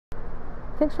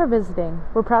Thanks for visiting.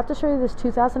 We're proud to show you this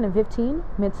 2015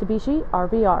 Mitsubishi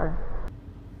RVR.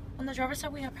 On the driver's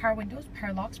side we have power windows,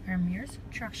 power locks, power mirrors,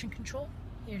 traction control.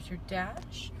 Here's your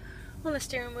dash. On the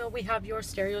steering wheel we have your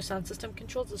stereo sound system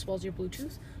controls as well as your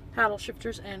Bluetooth, paddle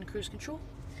shifters, and cruise control.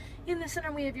 In the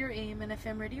center we have your AM and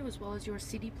FM radio as well as your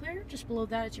CD player. Just below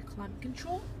that is your climate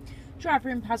control, driver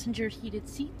and passenger heated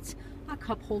seats, a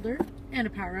cup holder, and a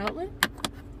power outlet.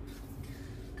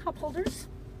 Cup holders,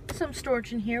 some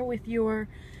storage in here with your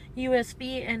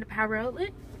USB and a power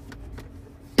outlet.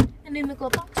 And in the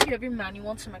glove box you have your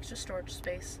manual and some extra storage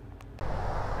space.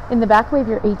 In the back we have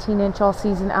your 18-inch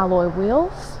all-season alloy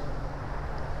wheels.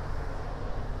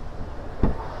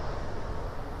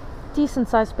 Decent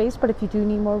sized space, but if you do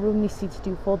need more room, these seats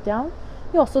do fold down.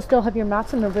 You also still have your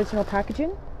mats in the original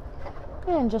packaging.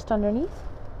 And just underneath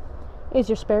is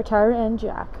your spare tire and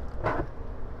jack.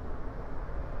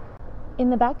 In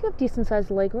the back you have decent sized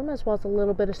legroom as well as a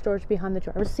little bit of storage behind the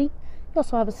driver's seat. You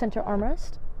also have a center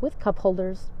armrest with cup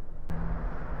holders.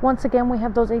 Once again we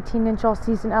have those 18-inch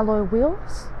all-season alloy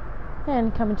wheels.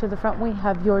 And coming to the front we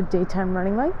have your daytime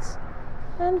running lights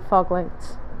and fog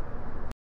lights.